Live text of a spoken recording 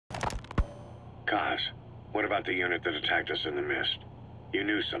Kaz, what about the unit that attacked us in the mist? You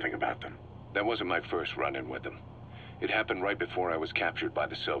knew something about them. That wasn't my first run-in with them. It happened right before I was captured by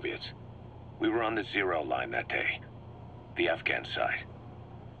the Soviets. We were on the Zero line that day, the Afghan side,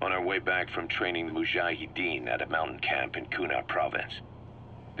 on our way back from training the Mujahideen at a mountain camp in Kunar province.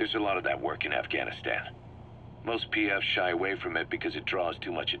 There's a lot of that work in Afghanistan. Most PFs shy away from it because it draws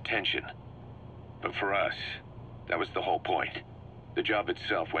too much attention. But for us, that was the whole point. The job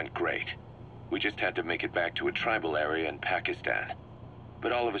itself went great. We just had to make it back to a tribal area in Pakistan.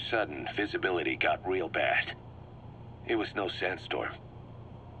 But all of a sudden, visibility got real bad. It was no sandstorm.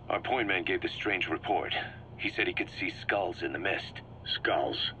 Our point man gave this strange report. He said he could see skulls in the mist.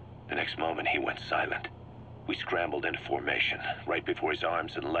 Skulls? The next moment, he went silent. We scrambled into formation, right before his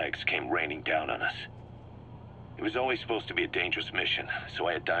arms and legs came raining down on us. It was always supposed to be a dangerous mission, so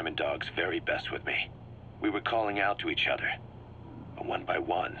I had Diamond Dog's very best with me. We were calling out to each other. But one by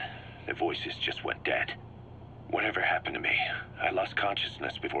one, their voices just went dead. Whatever happened to me, I lost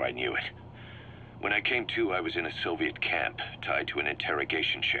consciousness before I knew it. When I came to, I was in a Soviet camp, tied to an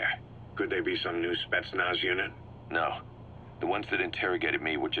interrogation chair. Could they be some new Spetsnaz unit? No. The ones that interrogated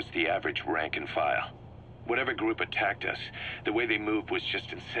me were just the average rank and file. Whatever group attacked us, the way they moved was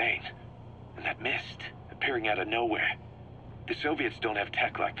just insane. And that mist, appearing out of nowhere. The Soviets don't have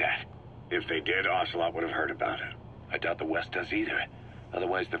tech like that. If they did, Ocelot would have heard about it. I doubt the West does either.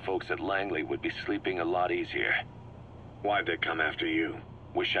 Otherwise, the folks at Langley would be sleeping a lot easier. Why'd they come after you?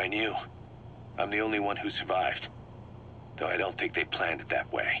 Wish I knew. I'm the only one who survived. Though I don't think they planned it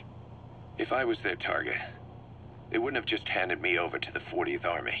that way. If I was their target, they wouldn't have just handed me over to the 40th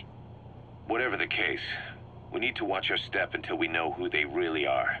Army. Whatever the case, we need to watch our step until we know who they really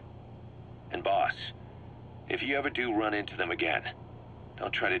are. And boss, if you ever do run into them again,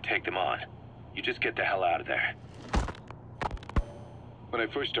 don't try to take them on. You just get the hell out of there. When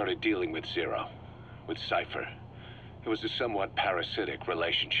I first started dealing with Zero, with Cypher, it was a somewhat parasitic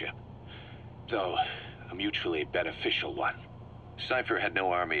relationship, though a mutually beneficial one. Cypher had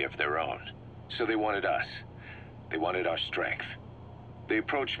no army of their own, so they wanted us. They wanted our strength. They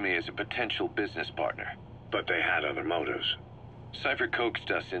approached me as a potential business partner. But they had other motives. Cypher coaxed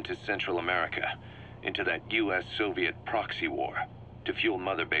us into Central America, into that US-Soviet proxy war, to fuel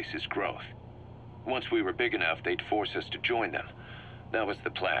Mother Base's growth. Once we were big enough, they'd force us to join them. That was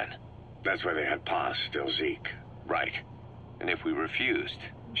the plan. That's why they had Pa, still Zeke. Right. And if we refused,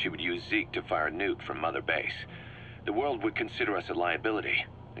 she would use Zeke to fire a nuke from Mother Base. The world would consider us a liability,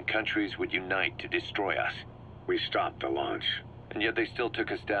 and countries would unite to destroy us. We stopped the launch. And yet they still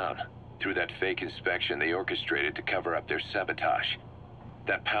took us down, through that fake inspection they orchestrated to cover up their sabotage.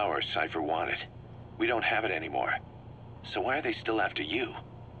 That power Cypher wanted. We don't have it anymore. So why are they still after you?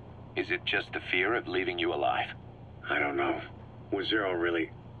 Is it just the fear of leaving you alive? I don't know. Was Zero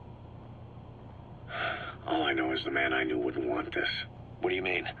really... All I know is the man I knew wouldn't want this. What do you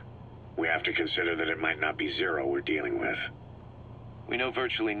mean? We have to consider that it might not be Zero we're dealing with. We know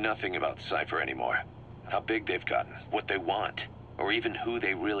virtually nothing about Cypher anymore. How big they've gotten, what they want, or even who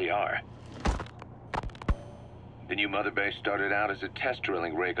they really are. The new Mother Base started out as a test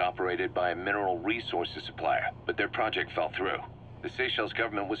drilling rig operated by a mineral resources supplier, but their project fell through. The Seychelles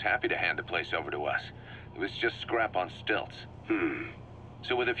government was happy to hand the place over to us. It was just scrap on stilts.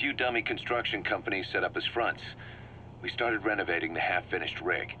 So with a few dummy construction companies set up as fronts, we started renovating the half-finished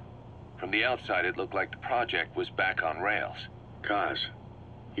rig. From the outside, it looked like the project was back on rails. Kaz,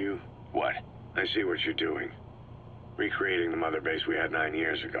 you... What? I see what you're doing. Recreating the Mother Base we had 9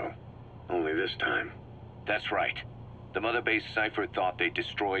 years ago. Only this time. That's right. The Mother Base Cypher thought they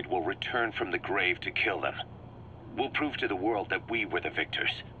destroyed will return from the grave to kill them. We'll prove to the world that we were the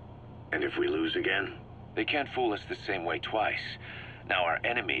victors. And if we lose again? They can't fool us the same way twice. Now our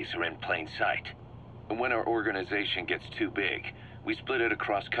enemies are in plain sight. And when our organization gets too big, we split it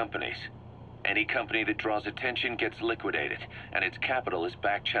across companies. Any company that draws attention gets liquidated, and its capital is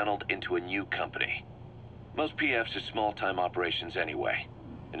back-channeled into a new company. Most PFs are small-time operations anyway.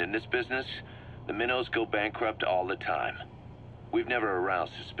 And in this business, the minnows go bankrupt all the time. We've never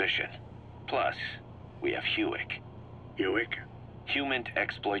aroused suspicion. Plus, we have Hewick. Hewick? Human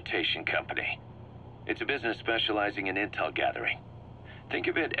Exploitation Company. It's a business specializing in intel gathering. Think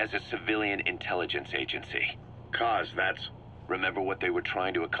of it as a civilian intelligence agency. Kaz, that's... Remember what they were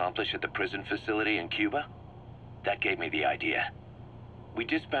trying to accomplish at the prison facility in Cuba? That gave me the idea. We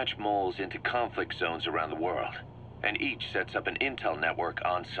dispatch moles into conflict zones around the world, and each sets up an intel network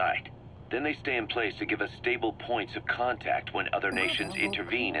on site. Then they stay in place to give us stable points of contact when other nations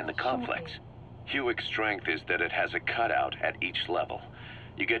intervene in the conflicts. Hewick's strength is that it has a cutout at each level.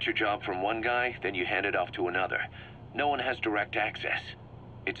 You get your job from one guy, then you hand it off to another. No one has direct access.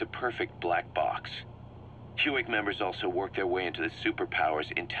 It's a perfect black box. Hewick members also work their way into the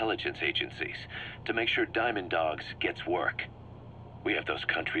superpowers intelligence agencies to make sure Diamond Dogs gets work. We have those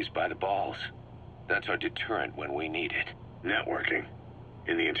countries by the balls. That's our deterrent when we need it. Networking?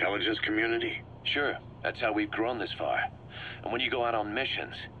 In the intelligence community? Sure, that's how we've grown this far. And when you go out on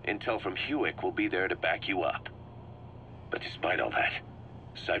missions, intel from Hewick will be there to back you up. But despite all that,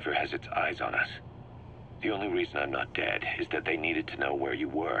 Cypher has its eyes on us. The only reason I'm not dead is that they needed to know where you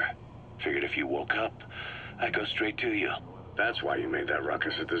were. Figured if you woke up, I'd go straight to you. That's why you made that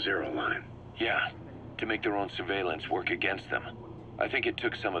ruckus at the Zero line. Yeah, to make their own surveillance work against them. I think it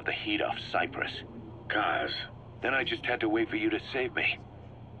took some of the heat off Cyprus. Kaz. Then I just had to wait for you to save me.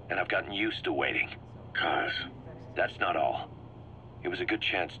 And I've gotten used to waiting. Kaz. That's not all. It was a good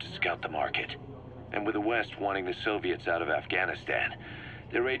chance to scout the market. And with the West wanting the Soviets out of Afghanistan,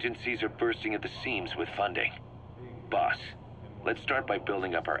 their agencies are bursting at the seams with funding. Boss, let's start by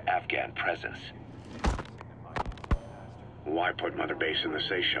building up our Afghan presence. Why put Mother Base in the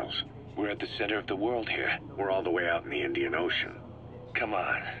Seychelles? We're at the center of the world here. We're all the way out in the Indian Ocean. Come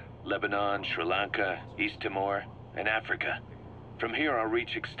on. Lebanon, Sri Lanka, East Timor, and Africa. From here, our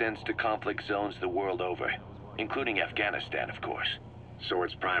reach extends to conflict zones the world over, including Afghanistan, of course. So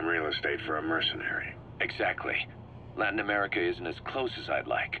it's prime real estate for a mercenary. Exactly. Latin America isn't as close as I'd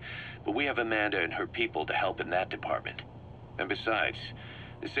like, but we have Amanda and her people to help in that department. And besides,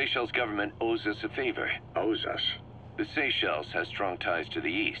 the Seychelles government owes us a favor. Owes us? The Seychelles has strong ties to the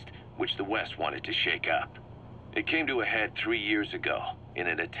east, which the West wanted to shake up. It came to a head 3 years ago, in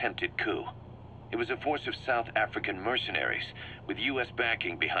an attempted coup. It was a force of South African mercenaries, with U.S.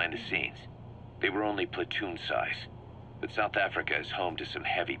 backing behind the scenes. They were only platoon size, but South Africa is home to some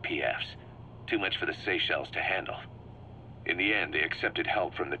heavy PFs, too much for the Seychelles to handle. In the end, they accepted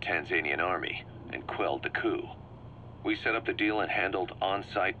help from the Tanzanian army, and quelled the coup. We set up the deal and handled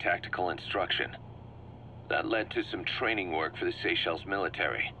on-site tactical instruction. That led to some training work for the Seychelles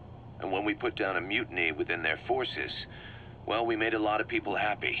military. And when we put down a mutiny within their forces, well, we made a lot of people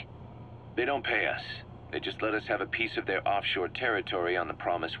happy. They don't pay us. They just let us have a piece of their offshore territory on the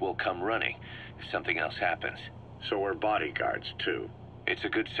promise we'll come running if something else happens. So we're bodyguards, too. It's a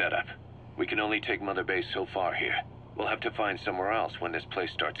good setup. We can only take Mother Base so far here. We'll have to find somewhere else when this place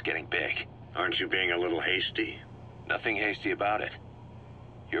starts getting big. Aren't you being a little hasty? Nothing hasty about it.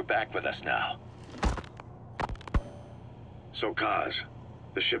 You're back with us now. So, Kaz,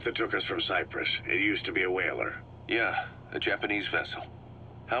 the ship that took us from Cyprus, it used to be a whaler. Yeah, a Japanese vessel.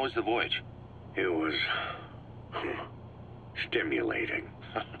 How was the voyage? It was... stimulating.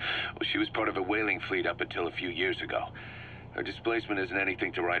 Well, she was part of a whaling fleet up until a few years ago. Her displacement isn't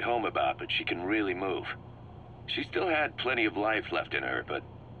anything to write home about, but she can really move. She still had plenty of life left in her, but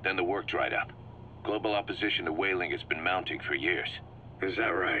then the work dried up. Global opposition to whaling has been mounting for years. Is that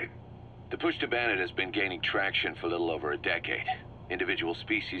right? The push to ban it has been gaining traction for a little over a decade. Individual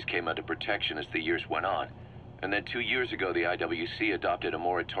species came under protection as the years went on. And then 2 years ago, the IWC adopted a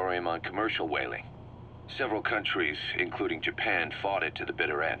moratorium on commercial whaling. Several countries, including Japan, fought it to the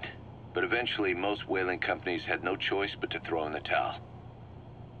bitter end. But eventually, most whaling companies had no choice but to throw in the towel.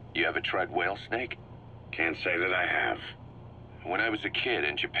 You ever tried whale snake? Can't say that I have. When I was a kid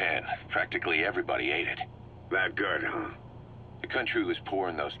in Japan, practically everybody ate it. That good, huh? The country was poor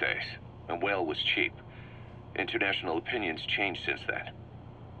in those days, and whale was cheap. International opinions changed since then.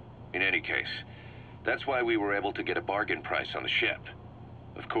 In any case, that's why we were able to get a bargain price on the ship.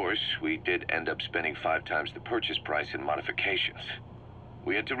 Of course, we did end up spending 5 times the purchase price in modifications.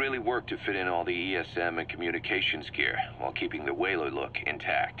 We had to really work to fit in all the ESM and communications gear while keeping the whaler look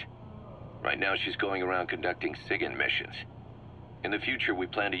intact. Right now, she's going around conducting SIGINT missions. In the future, we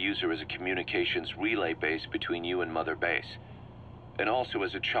plan to use her as a communications relay base between you and Mother Base, and also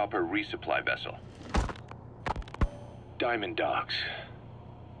as a chopper resupply vessel. Diamond Dogs.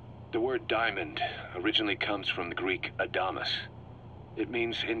 The word diamond originally comes from the Greek adamas. It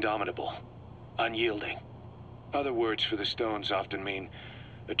means indomitable, unyielding. Other words for the stones often mean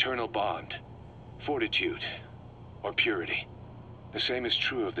eternal bond, fortitude, or purity. The same is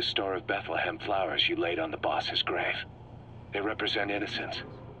true of the Star of Bethlehem flowers you laid on the boss's grave. They represent innocence,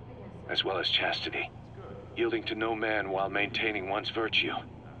 as well as chastity, yielding to no man while maintaining one's virtue.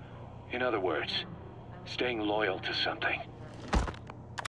 In other words, staying loyal to something.